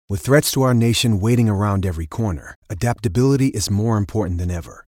With threats to our nation waiting around every corner, adaptability is more important than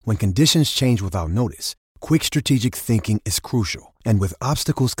ever. When conditions change without notice, quick strategic thinking is crucial. And with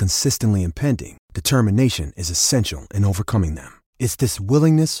obstacles consistently impending, determination is essential in overcoming them. It's this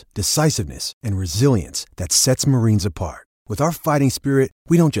willingness, decisiveness, and resilience that sets Marines apart. With our fighting spirit,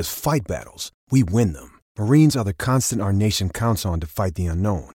 we don't just fight battles, we win them. Marines are the constant our nation counts on to fight the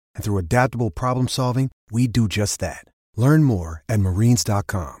unknown. And through adaptable problem solving, we do just that. Learn more at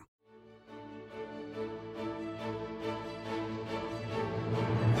marines.com.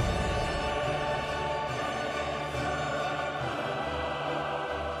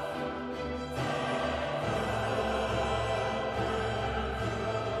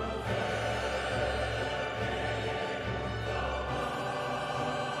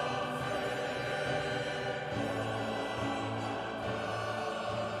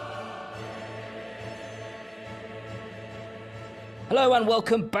 Hello and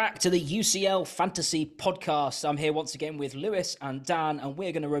welcome back to the UCL Fantasy Podcast. I'm here once again with Lewis and Dan, and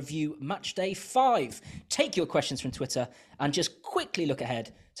we're going to review Match Day 5. Take your questions from Twitter and just quickly look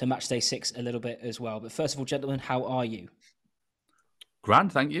ahead to Match Day 6 a little bit as well. But first of all, gentlemen, how are you?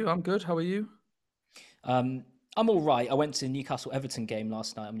 Grand, thank you. I'm good. How are you? I'm all right. I went to the Newcastle-Everton game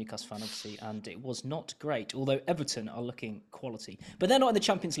last night. I'm a Newcastle fan, obviously, and it was not great, although Everton are looking quality. But they're not in the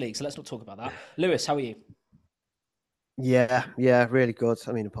Champions League, so let's not talk about that. Lewis, how are you? Yeah, really good.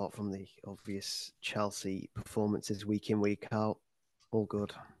 I mean, apart from the obvious Chelsea performances week in, week out, all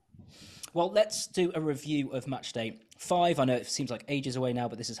good. Well, let's do a review of Match Day 5. I know it seems like ages away now,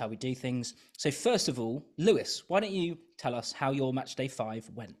 but this is how we do things. So first of all, Lewis, why don't you tell us how your Match Day 5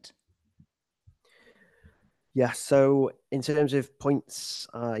 went? Yeah, so in terms of points,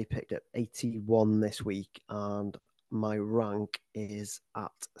 I picked up 81 this week, and my rank is at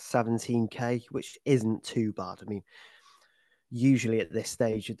 17k, which isn't too bad. I mean, usually at this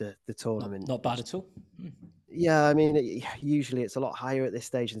stage of the tournament. Not bad at all. Yeah, I mean, usually it's a lot higher at this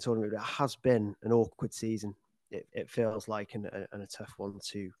stage in the tournament. It has been an awkward season. It feels like and a tough one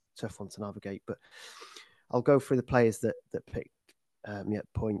to navigate. But I'll go through the players that picked me up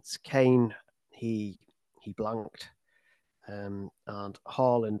points. Kane, he blanked, and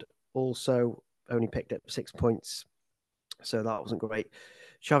Haaland also only picked up 6 points, so that wasn't great.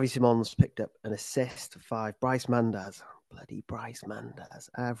 Xavi Simons picked up an assist, 5. Bryce Mendes. Bloody Bryce Mendes.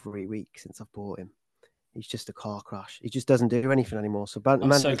 Every week since I've bought him, he's just a car crash. He just doesn't do anything anymore. So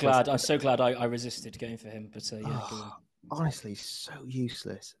I'm so glad I resisted going for him. But yeah, go on. Honestly, so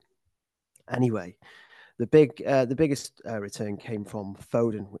useless. Anyway, the biggest return came from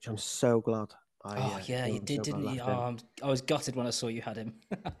Foden, which I'm so glad. He did, didn't he? I was gutted when I saw you had him.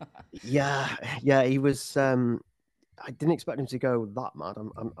 yeah, he was. I didn't expect him to go that mad.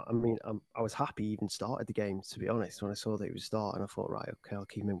 I was happy he even started the game, to be honest. When I saw that he was starting, I thought, right, okay, I'll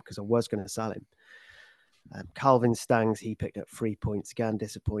keep him because I was going to sell him. Calvin Stangs, he picked up 3 points. Again,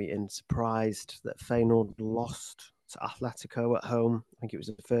 disappointing. Surprised that Feyenoord lost to Atletico at home. I think it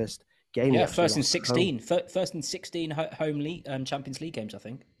was the first game. Yeah, first in 16. First in 16 home league Champions League games, I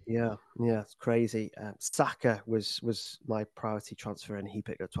think. Yeah, it's crazy. Saka was my priority transfer, and he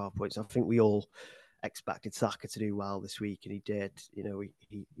picked up 12 points. I think we all expected Saka to do well this week, and he did. You know,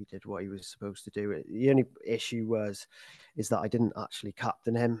 he did what he was supposed to do. The only issue is that I didn't actually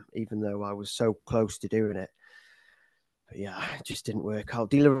captain him, even though I was so close to doing it. But yeah, it just didn't work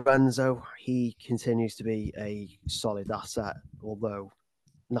out. Di Lorenzo, he continues to be a solid asset, although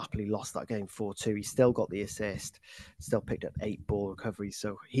Napoli lost that game 4-2. He still got the assist, still picked up 8 ball recoveries,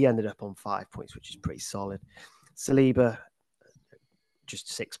 so he ended up on 5 points, which is pretty solid. Saliba, just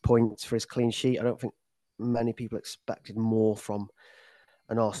 6 points for his clean sheet. I don't think many people expected more from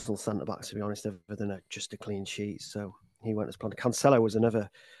an Arsenal centre-back, to be honest, other than just a clean sheet. So he went as planned. Cancelo was another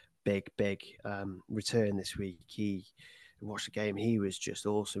big return this week. He watched the game. He was just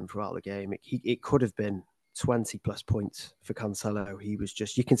awesome throughout the game. It could have been 20 plus points for Cancelo. He was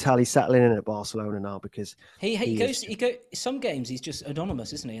just, you can tell he's settling in at Barcelona now because he goes some games he's just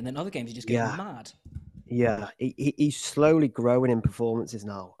anonymous, isn't he? And then other games he just goes mad. Yeah, he's slowly growing in performances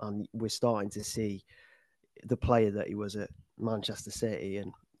now, and we're starting to see the player that he was at Manchester City,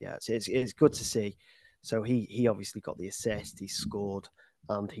 and yeah, it's good to see. So he obviously got the assist, he scored,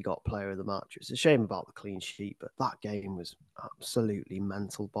 and he got player of the match. It's a shame about the clean sheet, but that game was absolutely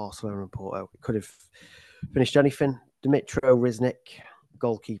mental. Barcelona and Porto, it could have finished anything. Dimitro Riznik,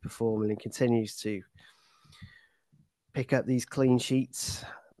 goalkeeper for and continues to pick up these clean sheets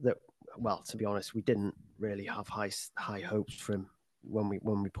that, well, to be honest, we didn't really have high hopes for him when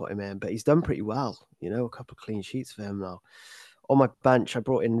we put him in, but he's done pretty well. You know, a couple of clean sheets for him now. On my bench, I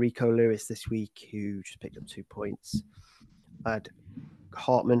brought in Rico Lewis this week, who just picked up 2 points. I had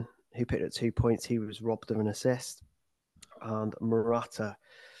Hartman, who picked up 2 points, he was robbed of an assist. And Murata,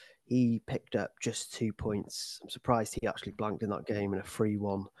 he picked up just 2 points. I'm surprised he actually blanked in that game in a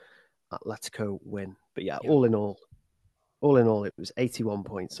 3-1 Atletico win. But yeah, all in all, it was 81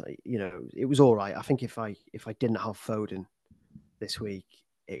 points. It was all right. I think if I didn't have Foden this week,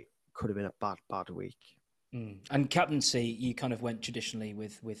 it could have been a bad week. And captaincy, you kind of went traditionally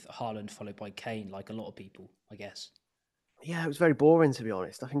with Haaland followed by Kane, like a lot of people, I guess. Yeah, it was very boring, to be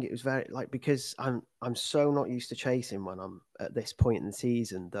honest. I think it was very because I'm so not used to chasing when I'm at this point in the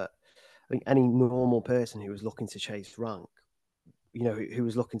season that I think any normal person who was looking to chase rank, who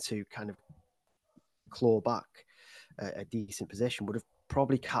was looking to kind of claw back a decent position would have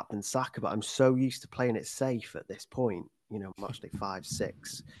probably captained Saka. But I'm so used to playing it safe at this point, match day 5,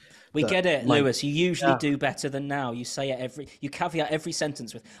 6. We get it, Lewis. You usually do better than now. You say you caveat every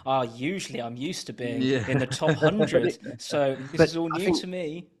sentence with, usually I'm used to being in the top 100. So this is all new to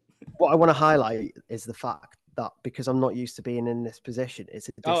me. What I want to highlight is the fact that because I'm not used to being in this position, it's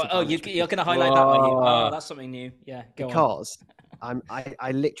a disadvantage. You're going to highlight that, are you? Oh, that's something new. Yeah, go on.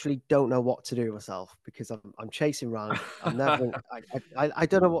 I literally don't know what to do with myself because I'm chasing rank. I'm never. I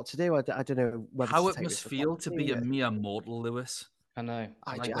don't know what to do. I don't know whether how to it take must feel to be a mere mortal, Lewis. I know.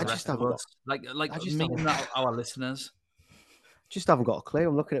 I just haven't got our listeners. Just haven't got a clue.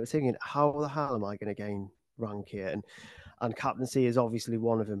 I'm looking at it thinking, how the hell am I going to gain rank here? And captaincy is obviously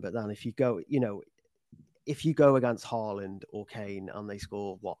one of them. But then if you go, if you go against Haaland or Kane and they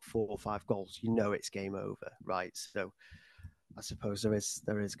score 4 or 5 goals, it's game over, right? So I suppose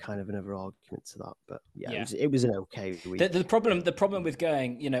there is kind of another argument to that. But yeah. It was an okay week. The problem with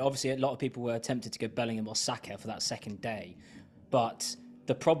going, obviously a lot of people were tempted to go Bellingham or Saka for that second day, but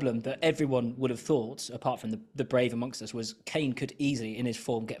the problem that everyone would have thought, apart from the brave amongst us, was Kane could easily, in his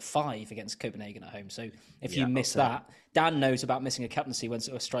form, get 5 against Copenhagen at home. So if you miss that, Dan knows about missing a captaincy when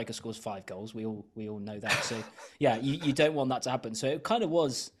a striker scores 5 goals. We all know that. So yeah, you don't want that to happen. So it kind of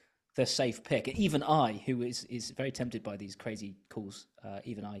was the safe pick. Even I, who is very tempted by these crazy calls,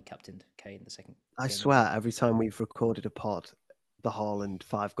 even I captained Kane in the second. I swear, every time we've recorded a pod, the Haaland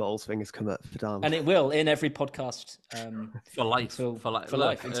 5 goals thing has come up for Dan. And it will in every podcast for life.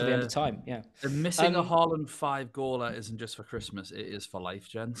 Look, until the end of time. Yeah. And missing a Haaland 5-goaler isn't just for Christmas; it is for life,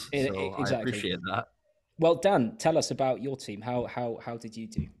 gents. So exactly. I appreciate that. Well, Dan, tell us about your team. How did you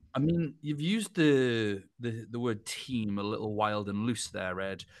do? I mean, you've used the word team a little wild and loose there,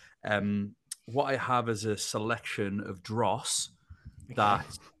 Ed. What I have is a selection of dross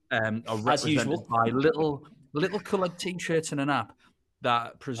that are represented by little coloured T-shirts and an app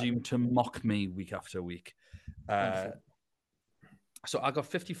that presume to mock me week after week. So I got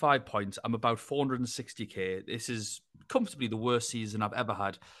 55 points. I'm about 460k. This is comfortably the worst season I've ever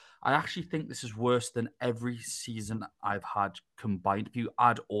had. I actually think this is worse than every season I've had combined. If you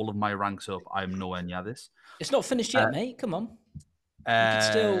add all of my ranks up, I'm nowhere near this. It's not finished yet, mate. Come on.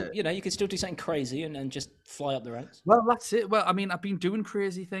 You could still do something crazy and just fly up the ranks. Well, that's it. Well, I mean, I've been doing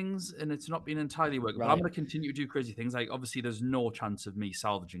crazy things and it's not been entirely working. Right. But I'm going to continue to do crazy things. Like, obviously, there's no chance of me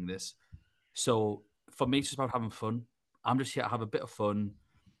salvaging this. So for me, it's just about having fun. I'm just here to have a bit of fun.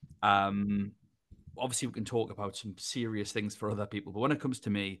 Obviously, we can talk about some serious things for other people. But when it comes to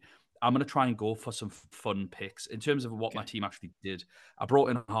me, I'm going to try and go for some fun picks. In terms of what my team actually did, I brought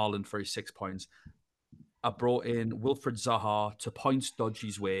in Haaland for his 6 points. I brought in Wilfred Zaha to points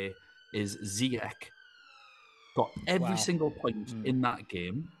Dodgy's way. Is Ziyech. Got every single point in that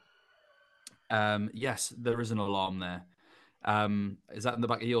game. Yes, there is an alarm there. Is that in the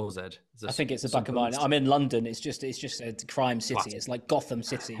back of yours, Ed? I think it's the back of mine. I'm in London. It's just a crime city. It's like Gotham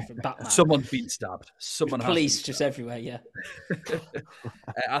City from Batman. Someone's been stabbed. Police just everywhere. Yeah.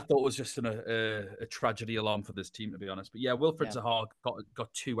 I thought it was just a tragedy alarm for this team, to be honest. But yeah, Wilfred Zaha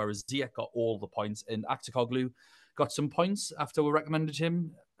got 2, whereas Ziyech got all the points, and Aktakoglu got some points after we recommended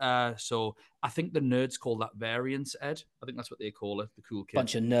him. So I think the nerds call that variance, Ed. I think that's what they call it. The cool kids.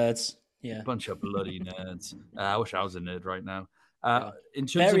 Bunch of nerds. Yeah, bunch of bloody nerds. I wish I was a nerd right now. In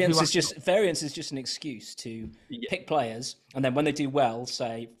terms variance is just an excuse to pick players, and then when they do well,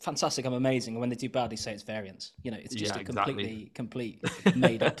 say fantastic, I'm amazing, and when they do badly, say it's variance. It's just a complete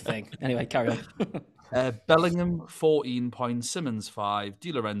made up thing. Anyway, carry on. Bellingham 14 points, Simmons 5,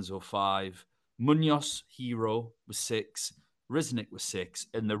 Di Lorenzo 5, Munoz Hero was 6, Riznik was 6,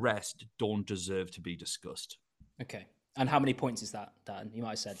 and the rest don't deserve to be discussed. Okay. And how many points is that, Dan? You might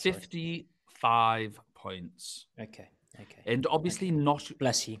have said 55 points. Okay. And obviously not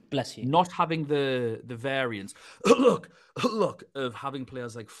bless you. Not having the variance. Look of having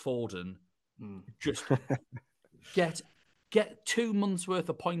players like Foden just get 2 months worth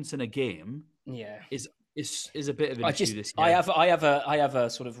of points in a game. Yeah. Is is a bit of an issue this year. I have a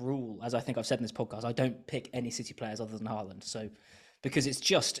sort of rule, as I think I've said in this podcast. I don't pick any City players other than Haaland. So, because it's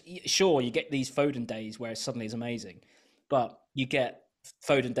just, sure, you get these Foden days where suddenly it's amazing, but you get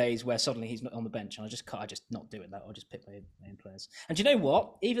Foden days where suddenly he's not on the bench, and I just not doing that. I'll just pick my own players. And do you know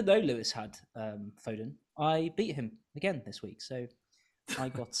what? Even though Lewis had Foden, I beat him again this week. So I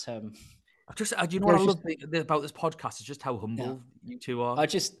got. You know what I love about this podcast is just how humble you two are.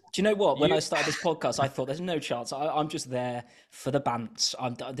 Do you know what? When I started this podcast, I thought there's no chance. I'm just there for the bants.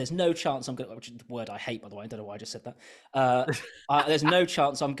 There's no chance I'm going to, which is the word I hate, by the way. I don't know why I just said that. There's no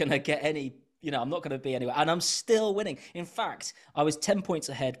chance I'm going to get any, I'm not going to be anywhere. And I'm still winning. In fact, I was 10 points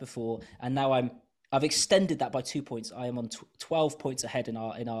ahead before, and now I've extended that by 2 points. I am on 12 points ahead in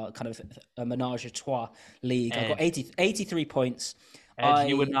our kind of a menage a trois league. I've got 83 points. Ed,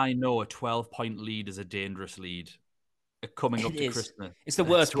 you and I know a 12-point lead is a dangerous lead. Coming up to Christmas. It's the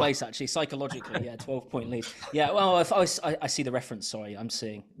worst place, actually, psychologically. Yeah, 12-point lead. Yeah, well, if I see the reference, sorry, I'm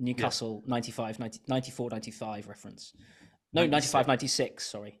seeing Newcastle 94, 95 reference. No, 95, 96,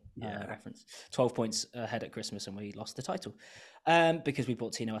 sorry, reference. 12 points ahead at Christmas, and we lost the title because we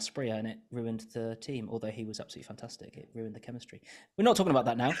bought Tino Asprilla, and it ruined the team, although he was absolutely fantastic. It ruined the chemistry. We're not talking about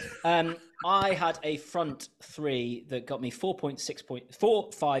that now. I had a front three that got me 4 points, 6 points,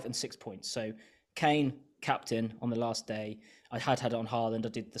 4, 5, and 6 points. So Kane, captain on the last day. I had it on Haaland. I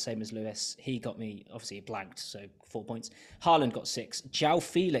did the same as Lewis. He got me, obviously, blanked, so 4 points. Haaland got 6. João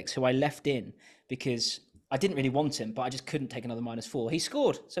Felix, who I left in because I didn't really want him, but I just couldn't take another -4. He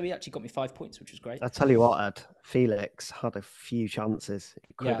scored, so he actually got me 5 points, which was great. I tell you what, Ed, Felix had a few chances.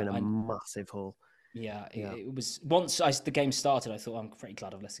 It could have been a massive haul. Yeah, it was. Once the game started, I thought, I'm pretty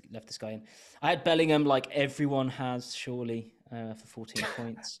glad I've left this guy in. I had Bellingham, like everyone has, surely, for 14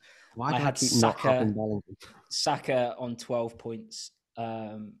 points. Why do I keep not having Bellingham? Saka on 12 points.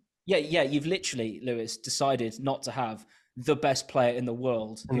 You've literally, Lewis, decided not to have the best player in the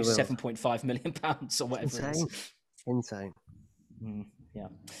world, who's £7.5 million or whatever it is. Insane.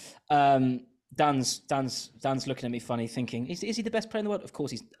 Dan's looking at me funny, thinking, is he the best player in the world? Of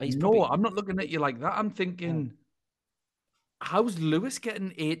course he's No, I'm not looking at you like that. I'm thinking, how's Lewis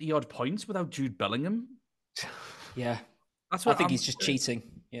getting 80 odd points without Jude Bellingham? Yeah. That's what I think he's just cheating.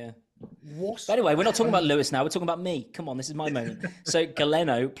 Yeah. What? But anyway, we're not talking about Lewis now. We're talking about me. Come on, this is my moment. So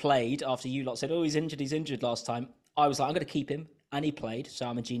Galeno played after you lot said, he's injured last time. I was like, I'm going to keep him. And he played, so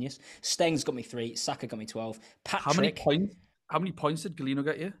I'm a genius. Stengs got me 3. Saka got me 12. Patrick. How many points did Galeno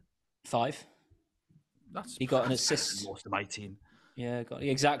get you? 5. He got an assist. Most of my team. Yeah,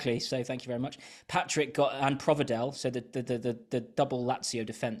 exactly. So thank you very much. Patrick and Providel, so the double Lazio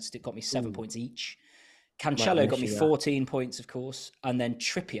defence, it got me 7 points each. Cancelo got me 14 points, of course. And then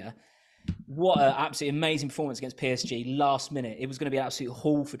Trippier. What an absolutely amazing performance against PSG last minute. It was going to be an absolute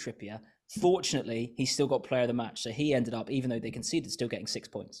haul for Trippier. Fortunately, he still got player of the match. So he ended up, even though they conceded, still getting 6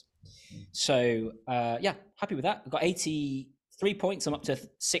 points. So, happy with that. I've got 83 points. I'm up to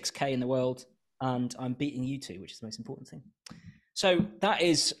 6K in the world. And I'm beating you two, which is the most important thing. So that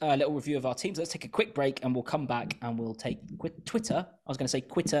is a little review of our teams. Let's take a quick break and we'll come back and we'll take Twitter. I was going to say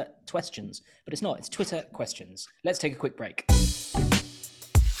Twitter questions, but it's not. It's Twitter questions. Let's take a quick break.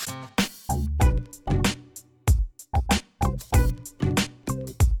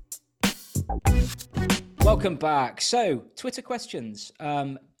 Welcome back. So, Twitter questions.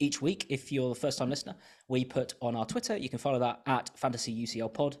 Each week, if you're the first-time listener, we put on our Twitter. You can follow that at Fantasy UCL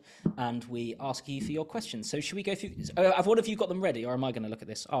Pod, and we ask you for your questions. So, should we go through? Have one of you got them ready, or am I going to look at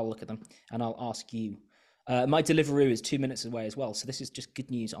this? I'll look at them, and I'll ask you. My Deliveroo is 2 minutes away as well, so this is just good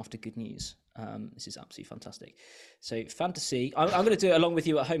news after good news. This is absolutely fantastic. So, Fantasy, I'm going to do it along with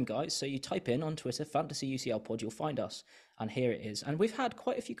you at home, guys. So, you type in on Twitter, Fantasy UCL Pod, you'll find us. And here it is. And we've had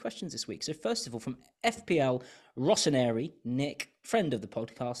quite a few questions this week. So first of all, from FPL Rossoneri, Nick, friend of the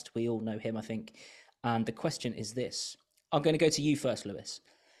podcast. We all know him, I think. And the question is this. I'm going to go to you first, Lewis.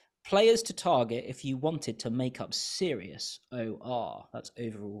 Players to target if you wanted to make up serious OR. That's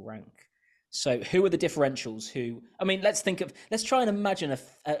overall rank. So who are the differentials let's try and imagine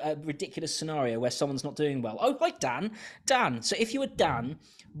a ridiculous scenario where someone's not doing well. Oh, like Dan. Dan. So if you were Dan,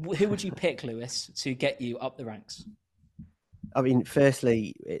 who would you pick, Lewis, to get you up the ranks? I mean,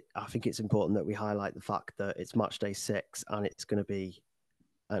 firstly, I think it's important that we highlight the fact that it's match day 6 and it's going to be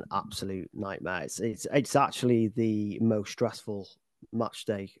an absolute nightmare. It's actually the most stressful match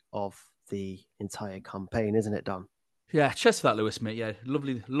day of the entire campaign, isn't it, Dan? Yeah, cheers for that, Lewis, mate. Yeah,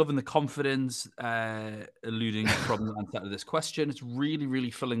 loving the confidence, alluding from the answer to this question. It's really,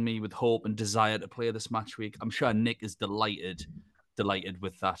 really filling me with hope and desire to play this match week. I'm sure Nick is delighted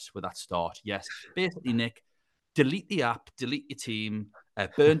with that start. Yes, basically, Nick. Delete the app, delete your team,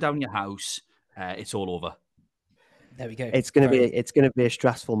 burn down your house, it's all over. There we go. It's going to be a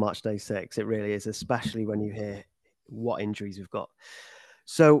stressful match day 6. It really is, especially when you hear what injuries we've got.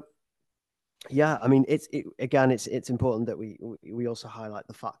 So, yeah, I mean, it's important that we also highlight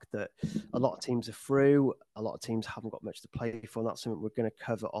the fact that a lot of teams are through, a lot of teams haven't got much to play for, and that's something we're going to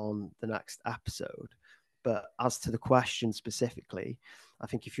cover on the next episode. But as to the question specifically, I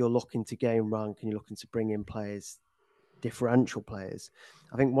think if you're looking to game rank and you're looking to bring in players, differential players,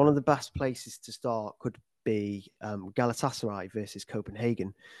 I think one of the best places to start could be Galatasaray versus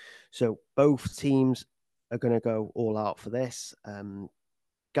Copenhagen. So both teams are going to go all out for this.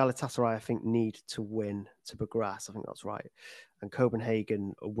 Galatasaray, I think, need to win to progress. I think that's right. And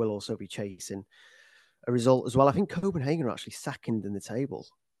Copenhagen will also be chasing a result as well. I think Copenhagen are actually second in the table.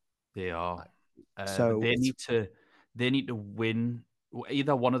 They are. So they need to win.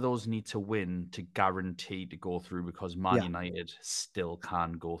 Either one of those need to win to guarantee to go through, because Man United still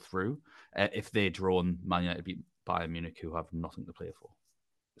can go through. If they draw and Man United beat Bayern Munich, who have nothing to play for.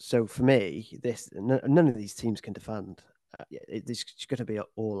 So for me, none of these teams can defend. It's going to be an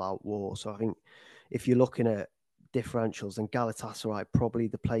all-out war. So I think if you're looking at differentials, then Galatasaray probably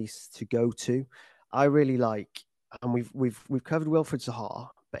the place to go to. I really like, and we've covered Wilfried Zaha,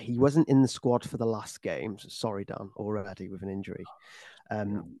 but he wasn't in the squad for the last game. So sorry, Dan, already with an injury.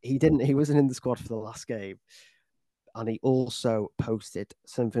 He wasn't in the squad for the last game, and he also posted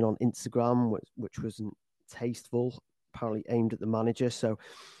something on Instagram which wasn't tasteful, apparently aimed at the manager. So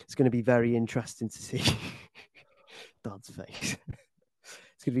it's going to be very interesting to see Dad's face.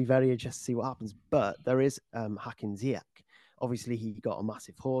 It's going to be very interesting to see what happens. But there is Hakim Ziyech. Obviously, he got a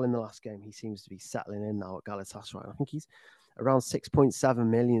massive haul in the last game. He seems to be settling in now at Galatasaray. I think he's around 6.7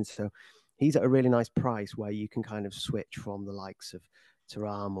 million. So he's at a really nice price where you can kind of switch from the likes of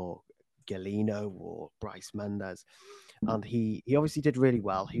Thuram or Galeno or Bryce Mendes. And he obviously did really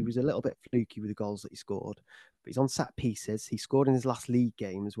well. He was a little bit fluky with the goals that he scored, but he's on set pieces. He scored in his last league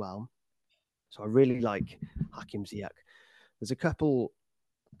game as well. So I really like Hakim Ziyech. There's a couple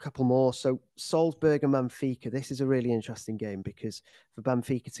more. So Salzburg and Benfica. This is a really interesting game because for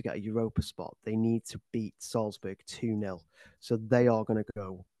Benfica to get a Europa spot, they need to beat Salzburg 2-0. So they are going to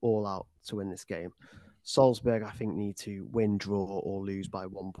go all out to win this game. Salzburg, I think, need to win, draw, or lose by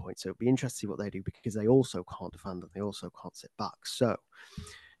 1 point. So it'll be interesting to see what they do because they also can't defend and they also can't sit back. So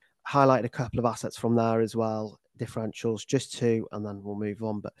highlight a couple of assets from there as well. Differentials, just 2, and then we'll move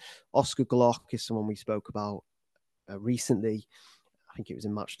on. But Oscar Glock is someone we spoke about recently. I think it was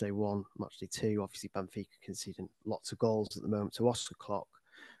in match day 1, match day 2. Obviously, Benfica conceding lots of goals at the moment. So Oscar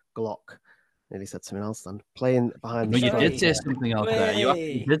Glock, nearly said something else then. Playing behind the you did say something else there. You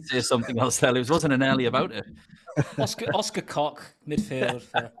actually did say something else there. It wasn't an early about it. Oscar Cock, midfield.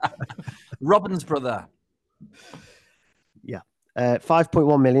 Robin's brother. Yeah.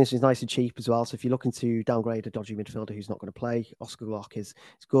 5.1 million, so he's nice and cheap as well. So if you're looking to downgrade a dodgy midfielder who's not going to play, Oscar Glock is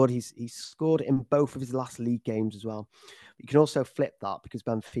good. He's scored in both of his last league games as well. But you can also flip that because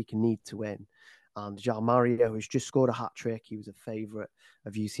Benfica need to win. And João Mario has just scored a hat-trick. He was a favourite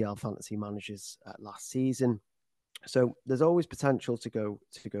of UCL Fantasy Managers last season. So there's always potential to go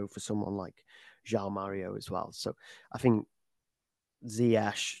for someone like João Mario as well. So I think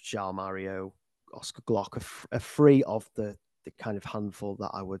Ziyech, João Mario, Oscar Glock are free of the kind of handful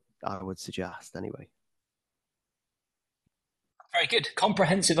that I would suggest anyway. Very good.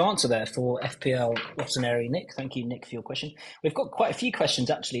 Comprehensive answer there for FPL Rossoneri Nick. Thank you, Nick, for your question. We've got quite a few questions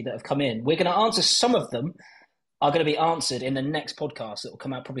actually that have come in. We're going to answer some of them are going to be answered in the next podcast that will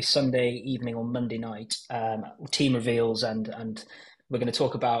come out probably Sunday evening or Monday night. Team reveals and we're going to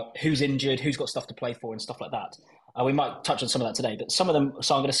talk about who's injured, who's got stuff to play for and stuff like that. We might touch on some of that today, but some of them,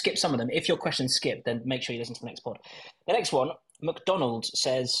 so I'm going to skip some of them. If your question's skipped, then make sure you listen to the next pod. The next one, McDonald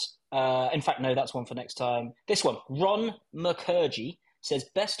says, in fact, no, that's one for next time. This one, Ron Mukherjee says,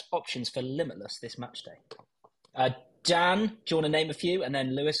 best options for Limitless this match day. Dan, do you want to name a few? And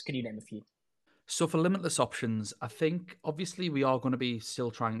then Lewis, can you name a few? So for Limitless options, I think obviously we are going to be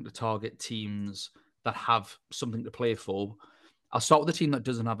still trying to target teams that have something to play for. I'll start with the team that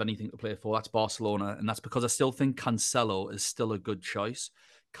doesn't have anything to play for. That's Barcelona. And that's because I still think Cancelo is still a good choice.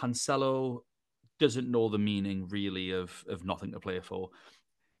 Cancelo doesn't know the meaning really of nothing to play for.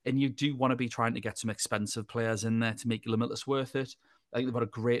 And you do want to be trying to get some expensive players in there to make Limitless worth it. I think they've got a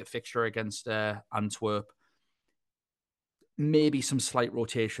great fixture against Antwerp. Maybe some slight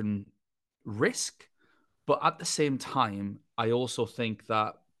rotation risk. But at the same time, I also think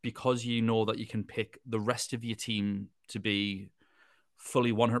that because you know that you can pick the rest of your team to be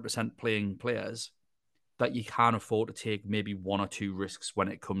fully 100% playing players, that you can afford to take maybe 1 or 2 risks when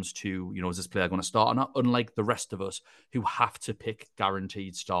it comes to, is this player going to start or not? Unlike the rest of us who have to pick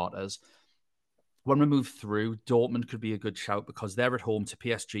guaranteed starters. when we move through, Dortmund could be a good shout because they're at home to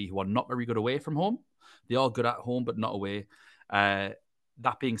PSG, who are not very good away from home. They are good at home, but not away.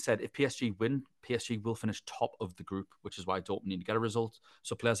 That being said, if PSG win, PSG will finish top of the group, which is why Dortmund need to get a result.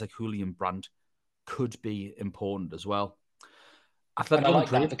 So players like Hooli and Brandt could be important as well. And I Atletico like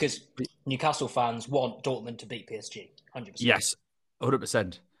that Madrid, because Newcastle fans want Dortmund to beat PSG, 100%. yes,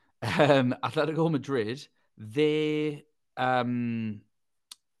 100%. Atletico Madrid, they have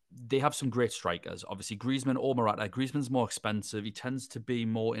some great strikers. Obviously, Griezmann or Morata. Griezmann's more expensive. He tends to be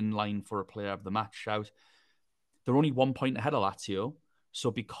more in line for a player of the match shout. They're only 1 point ahead of Lazio. So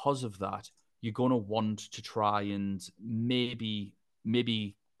because of that, you're going to want to try and maybe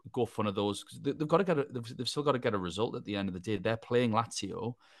go for one of those. They've got to they've still got to get a result at the end of the day. They're playing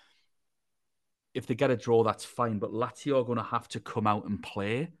Lazio. If they get a draw, that's fine. But Lazio are going to have to come out and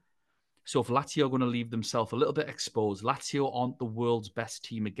play. So if Lazio are going to leave themselves a little bit exposed, Lazio aren't the world's best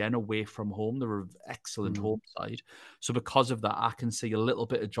team again away from home. They're an excellent home side. So because of that, I can see a little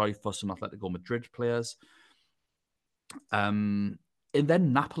bit of joy for some Atletico Madrid players. And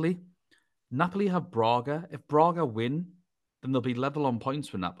then Napoli. Napoli have Braga. If Braga win, then they'll be level on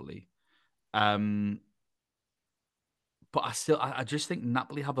points with Napoli. But I just think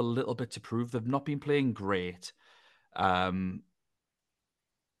Napoli have a little bit to prove. They've not been playing great. In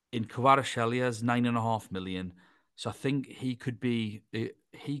Kvaratskhelia 9.5 million. So I think he could be a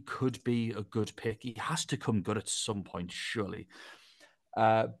good pick. He has to come good at some point, surely.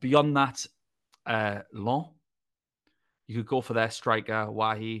 Beyond that, Lens. You could go for their striker,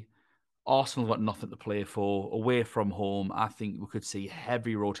 Wahi. Arsenal got nothing to play for. Away from home, I think we could see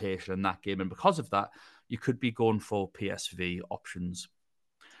heavy rotation in that game. And because of that, you could be going for PSV options.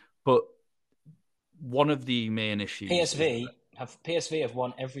 But one of the main issues... PSV have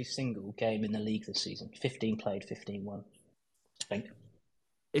won every single game in the league this season. 15 played, 15 won. I think.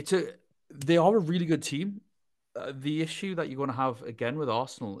 They are a really good team. The issue that you're going to have again with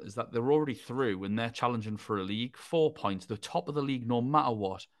Arsenal is that they're already through and they're challenging for a league. 4 points, the top of the league, no matter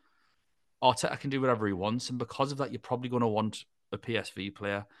what. Arteta can do whatever he wants, and because of that, you're probably going to want a PSV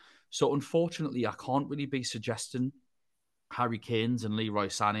player. So unfortunately, I can't really be suggesting Harry Kane's and Leroy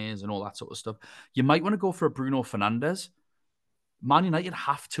Sané's and all that sort of stuff. You might want to go for a Bruno Fernandes. Man United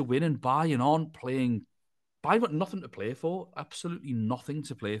have to win, and Bayern aren't playing. Bayern got nothing to play for, absolutely nothing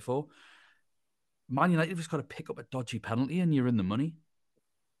to play for. Man United have just got to pick up a dodgy penalty, and you're in the money.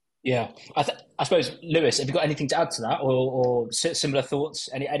 Yeah, I suppose, Lewis, have you got anything to add to that, or similar thoughts?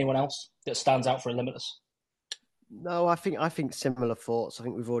 Anyone else that stands out for a limitless? No, I think similar thoughts. I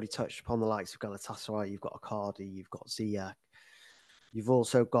think we've already touched upon the likes of Galatasaray. You've got Icardi, you've got Ziyech. You've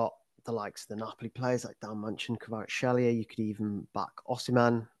also got the likes of the Napoli players, like Dan mentioned, Kvaratskhelia. You could even back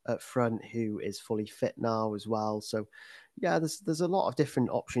Osimhen at front, who is fully fit now as well. So, yeah, there's a lot of different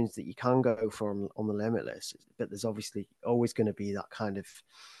options that you can go for on the limitless. But there's obviously always going to be that kind of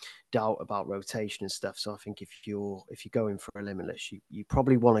doubt about rotation and stuff. So I think if you're going for a limitless, you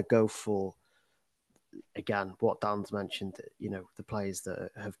probably want to go for, again, what Dan's mentioned, the players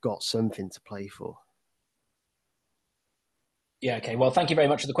that have got something to play for. Yeah, okay. Well, thank you very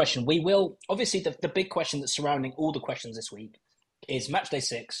much for the question. We will, obviously, the big question that's surrounding all the questions this week is match day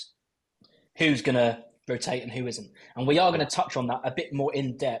 6. Who's going to rotate and who isn't? And we are going to touch on that a bit more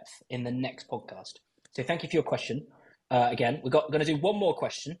in depth in the next podcast. So thank you for your question. Again, we're going to do one more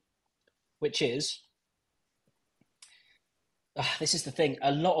question, which is, this is the thing,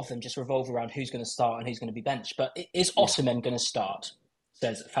 a lot of them just revolve around who's going to start and who's going to be benched. But is Osimhen going to start,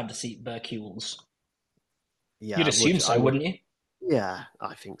 says Fantasy Berkules? Yeah, You'd assume so, wouldn't you? Yeah,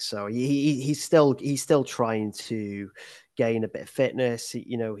 I think so. He's still trying to gain a bit of fitness.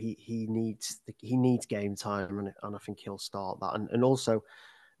 He needs game time, and I think he'll start that. And also,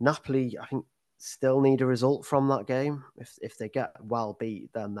 Napoli, I think, still need a result from that game. If they get well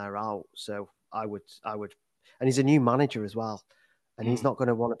beat, then they're out. So I would, and he's a new manager as well, and he's not going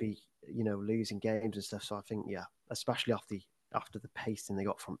to want to be losing games and stuff. So I think, yeah, especially after the pasting they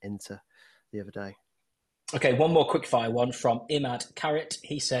got from Inter the other day. Okay, one more quickfire one from Imad Carrot.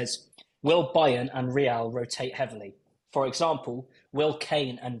 He says, will Bayern and Real rotate heavily? For example, will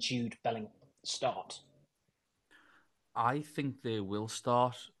Kane and Jude Bellingham start? I think they will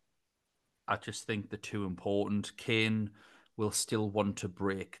start. I just think they're too important. Kane will still want to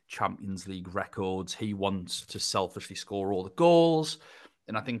break Champions League records. He wants to selfishly score all the goals.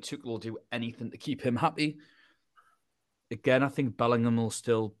 And I think Tuchel will do anything to keep him happy. Again, I think Bellingham will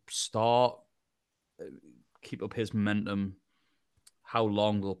still start, keep up his momentum. How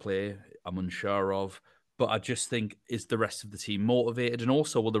long they'll play, I'm unsure of. But I just think, is the rest of the team motivated? And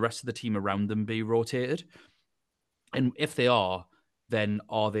also, will the rest of the team around them be rotated? And if they are, then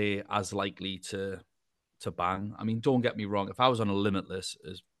are they as likely to bang? I mean, don't get me wrong. If I was on a limitless,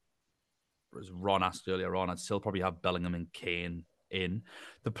 as Ron asked earlier on, I'd still probably have Bellingham and Kane in.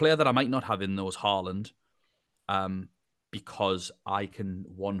 The player that I might not have in, though, is Haaland, because I can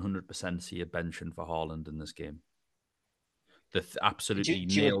 100% see a benching for Haaland in this game. Absolutely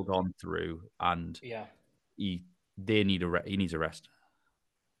nailed on through, and he needs a rest.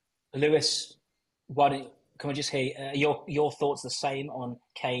 Lewis, can we just hear your thoughts the same on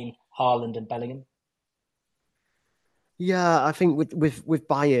Kane, Haaland, and Bellingham? Yeah, I think with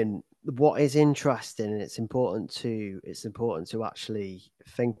Bayern, what is interesting, and it's important to actually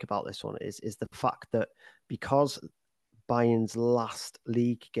think about this one, is the fact that because Bayern's last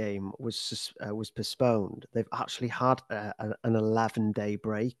league game was postponed, they've actually had an 11-day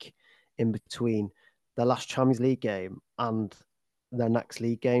break in between their last Champions League game and their next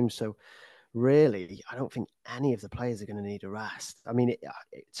league game. So really, I don't think any of the players are going to need a rest. I mean,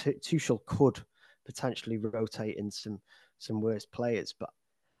 Tuchel could potentially rotate in some worse players, but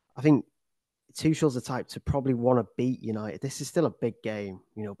I think Tuchel's the type to probably want to beat United. This is still a big game,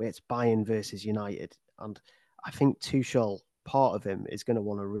 but it's Bayern versus United, and I think Tuchel, part of him, is going to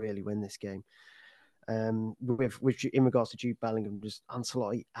want to really win this game. With in regards to Jude Bellingham, does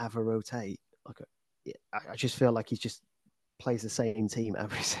Ancelotti ever rotate? I just feel like he just plays the same team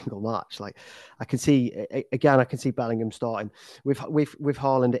every single match. Like I can see Bellingham starting with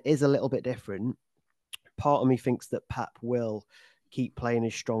Haaland. It is a little bit different. Part of me thinks that Pep will keep playing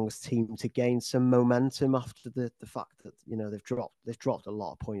his strongest team to gain some momentum after the fact that they've dropped a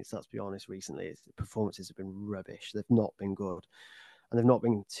lot of points. Let's be honest. Recently, the performances have been rubbish. They've not been good, and they've not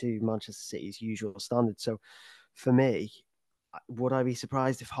been to Manchester City's usual standards. So, for me, would I be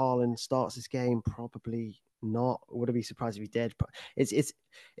surprised if Haaland starts this game? Probably not. Would I be surprised if he did? But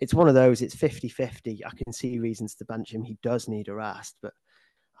it's one of those. It's 50-50. I can see reasons to bench him. He does need a rest, but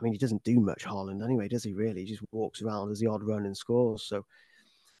I mean, he doesn't do much, Haaland, anyway, does he really? He just walks around, does the odd run and scores. So,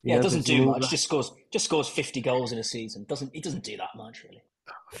 it doesn't do much. Just scores 50 goals in a season. He doesn't do that much, really.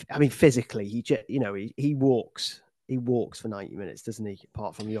 I mean, physically, he walks for 90 minutes, doesn't he?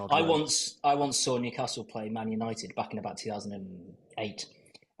 Apart from the odd I run. once saw Newcastle play Man United back in about 2008,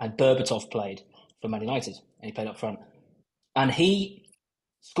 and Berbatov played for Man United, and he played up front, and he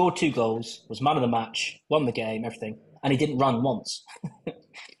scored 2 goals, was man of the match, won the game, everything, and he didn't run once.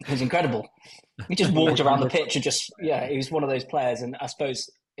 It was incredible. He just walked around the pitch and he was one of those players. And I suppose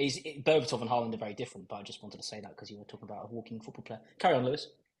Berbatov and Haaland are very different, but I just wanted to say that because you were talking about a walking football player. Carry on, Lewis.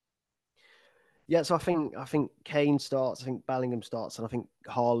 Yeah, so I think Kane starts, I think Bellingham starts, and I think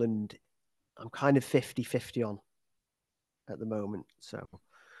Haaland, I'm kind of 50-50 on at the moment. So,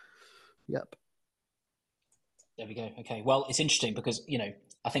 yep. There we go. Okay. Well, it's interesting because,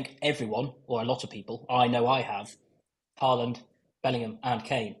 I think everyone, or a lot of people, I know I have, Haaland, Bellingham and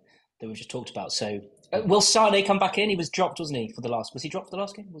Kane that we've just talked about. So will Sané come back in? He was dropped, wasn't he, was he dropped for the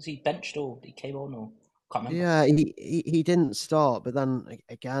last game? Was he benched or he came on, or can't remember? Yeah, he didn't start, but then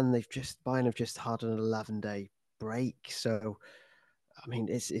again, Bayern have just had an 11-day break. So, I mean,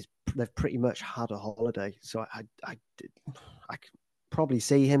 they've pretty much had a holiday. So I could probably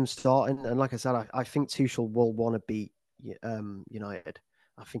see him starting. And like I said, I think Tuchel will want to beat United.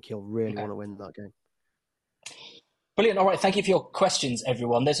 I think he'll really want to win that game. Brilliant. All right. Thank you for your questions,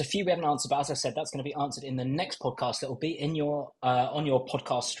 everyone. There's a few we haven't answered, but as I said, that's going to be answered in the next podcast that will be in your on your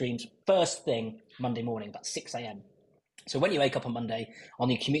podcast streams first thing Monday morning, about 6 a.m. So when you wake up on Monday, on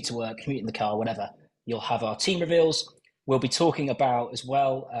your commute to work, commute in the car, whatever, you'll have our team reveals. We'll be talking about as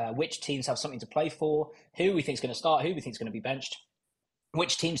well which teams have something to play for, who we think is going to start, who we think is going to be benched,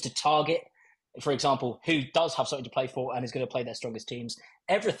 which teams to target. For example, who does have something to play for and is going to play their strongest teams.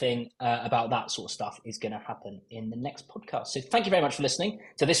 Everything about that sort of stuff is going to happen in the next podcast. So thank you very much for listening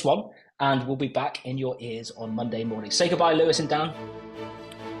to this one, and we'll be back in your ears on Monday morning. Say goodbye, Lewis and Dan.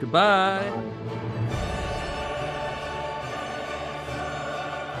 Goodbye.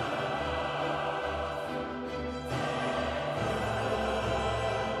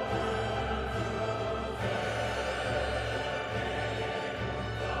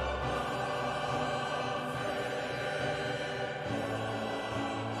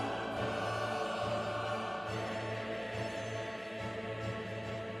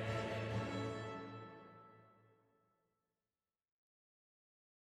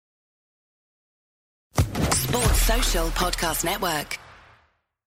 Sports Social Podcast Network.